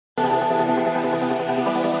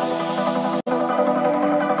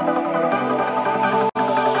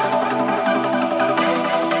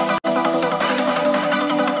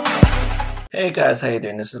Hey guys, how you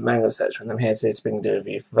doing? This is Manga Section, and I'm here today to bring the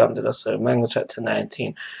review for Vamp, so Manga Chapter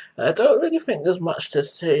 19. I don't really think there's much to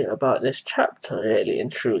say about this chapter, really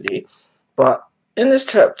and truly, but in this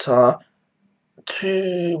chapter,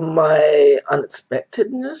 to my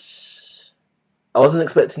unexpectedness, I wasn't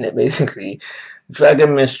expecting it basically.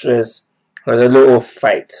 Dragon Mistress had a little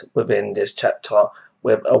fight within this chapter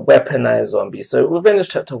with a weaponized zombie. So within this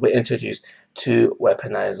chapter, we're introduced to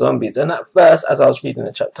weaponized zombies, and at first, as I was reading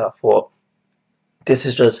the chapter, I thought, this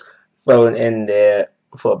is just thrown in there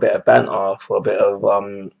for a bit of banter, for a bit of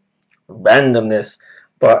randomness.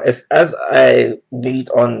 But it's as I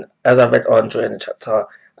read on during the chapter,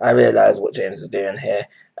 I realized what James is doing here,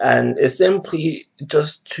 and it's simply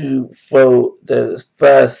just to throw the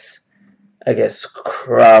first, I guess,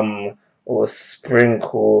 crumb or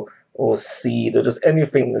sprinkle or seed or just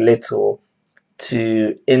anything little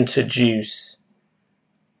to introduce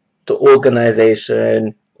the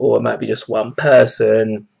organization, or it might be just one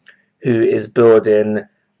person who is building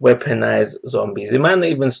weaponized zombies. It might not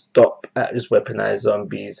even stop at just weaponized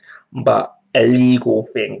zombies, but illegal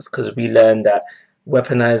things, because we learned that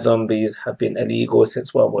weaponized zombies have been illegal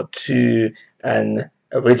since World War II, and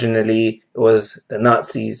originally it was the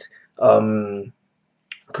Nazis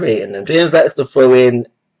creating them. James likes to throw in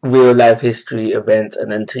real life history events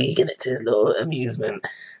and then tweaking it to his little amusement.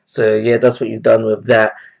 So yeah, that's what he's done with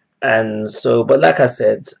that. And so, but like I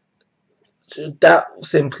said, that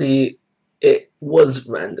simply, it was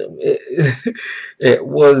random. It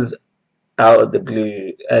was out of the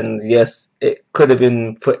blue, and yes, it could have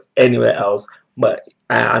been put anywhere else, but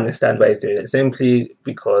I understand why he's doing it, simply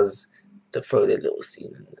because to throw the little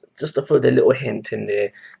scene, just to throw the little hint in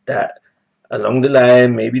there that along the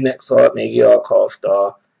line, maybe next arc, maybe arc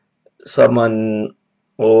after, someone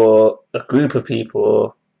or a group of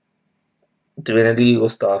people doing illegal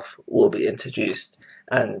stuff will be introduced.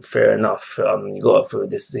 And fair enough, you gotta throw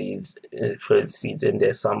the seeds in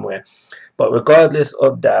there somewhere. But regardless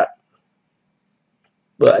of that,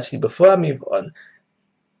 well, actually, before I move on,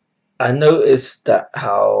 I noticed that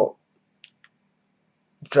how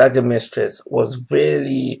Dragon Mistress was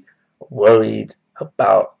really worried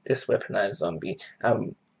about this weaponized zombie.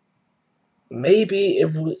 Maybe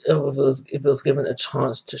if it was given a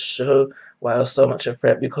chance to show why it was so much a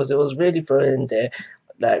threat, because it was really thrown in there,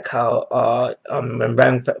 like how when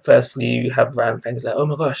Rangfang, firstly you have Rangfang like, oh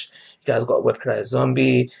my gosh, you guys got a weaponized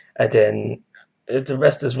zombie, and then the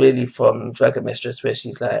rest is really from Dragon Mistress, where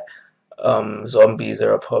she's like, zombies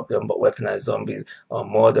are a problem, but weaponized zombies are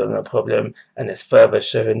more than a problem, and it's further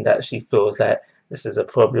showing that she feels like this is a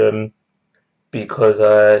problem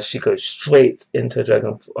because she goes straight into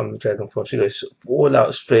dragon form. She goes all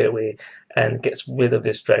out straight away and gets rid of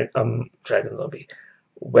this dragon zombie,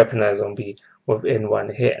 weaponized zombie, within one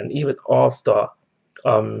hit. And even after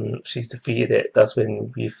she's defeated it, that's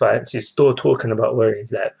when we find she's still talking about worrying,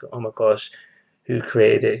 like, oh my gosh, who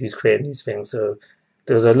created it? Who's creating these things? So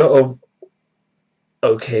there's a lot of,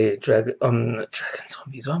 okay, dragon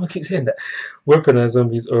zombies. Why am I keep saying that? Weaponized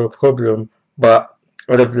zombies are a problem, but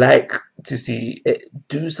I would have liked to see it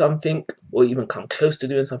do something, or even come close to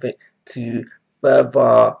doing something, to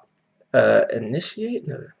further initiate,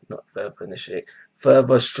 no, not further initiate,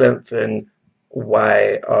 further strengthen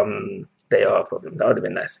why they are a problem. That would have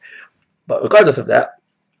been nice. But regardless of that,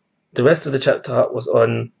 the rest of the chapter was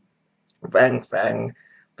on Rangfang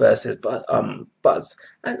versus Buzz,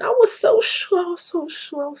 and I was so sure, I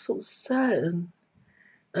was so certain,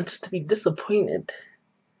 and just to be disappointed,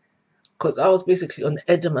 because I was basically on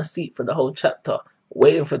the edge of my seat for the whole chapter,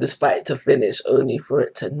 waiting for this fight to finish, only for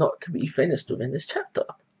it to not to be finished within this chapter.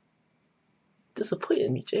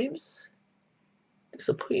 Disappointing me, James.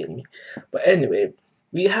 Disappointing me. But anyway,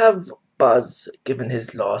 we have Buzz giving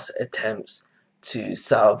his last attempts to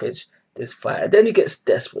salvage this fight. And then he gets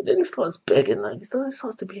desperate. Then he starts begging, like, he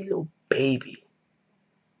starts to be a little baby.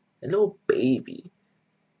 A little baby.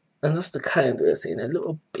 And that's the kind of saying, a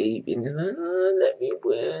little baby. And he's like, oh, let me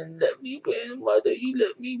win. Why don't you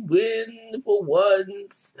let me win for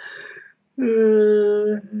once? Why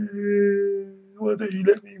don't you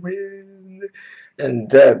let me win? And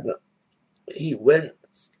then he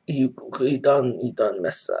done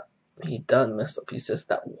mess up. He done mess up. He says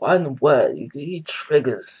that one word. He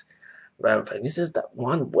triggers Rangfang. He says that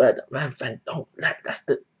one word that Rangfang don't like.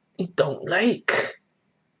 He don't like.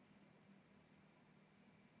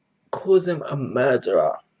 Calls him a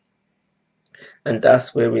murderer. And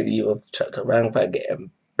that's where we leave off chapter. Rangfang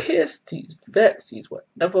getting pissed, he's vexed, he's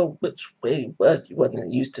whatever, which way word you want to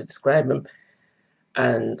use to describe him.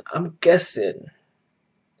 And I'm guessing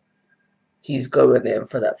he's going in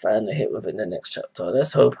for that final hit within the next chapter.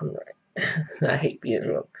 Let's hope I'm right. I hate being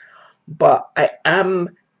wrong. but I am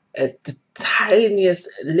the tiniest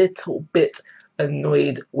little bit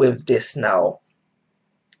annoyed with this now,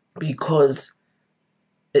 because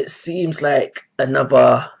it seems like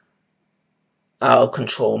another out of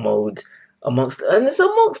control mode and it's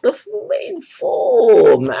amongst the main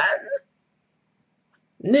four, man.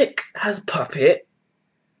 Nick has Puppet.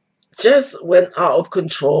 Jess went out of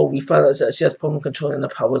control. We found out that she has problem controlling the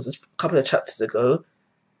powers a couple of chapters ago.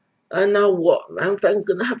 And now what? Rangfang's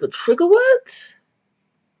gonna have a trigger word?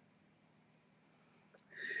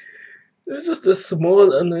 It was just a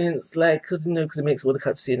small annoyance, like, because it makes all the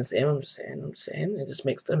cats seem the same. I'm just saying. It just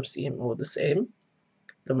makes them seem all the same,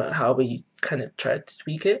 no matter how we kind of try to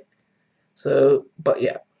tweak it. So, but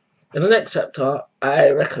yeah. In the next chapter,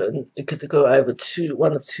 I reckon it could go either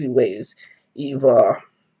one of two ways. Either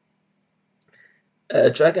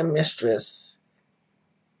Dragon Mistress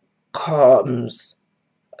calms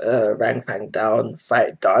Rangfang down,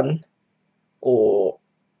 fight done, or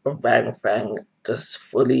Rangfang just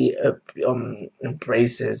fully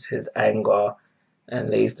embraces his anger and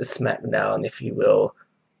lays the smackdown, if you will,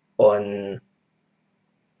 on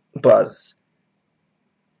Buzz.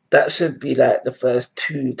 That should be like the first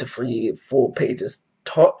 2 to 3, 4 pages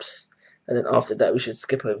tops. And then after that, we should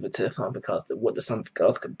skip over to something else. What the something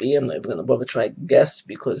else could be. I'm not even going to bother trying to guess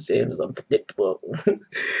because James is unpredictable.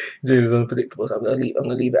 James is unpredictable, so I'm gonna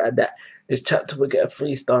leave it at that. This chapter will get a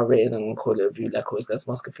 3-star rating and we'll call it a review. Like always, guys,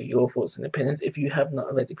 I'm asking for your thoughts and opinions. If you have not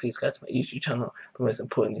already, please go to my YouTube channel. But most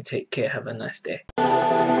importantly, take care. Have a nice day.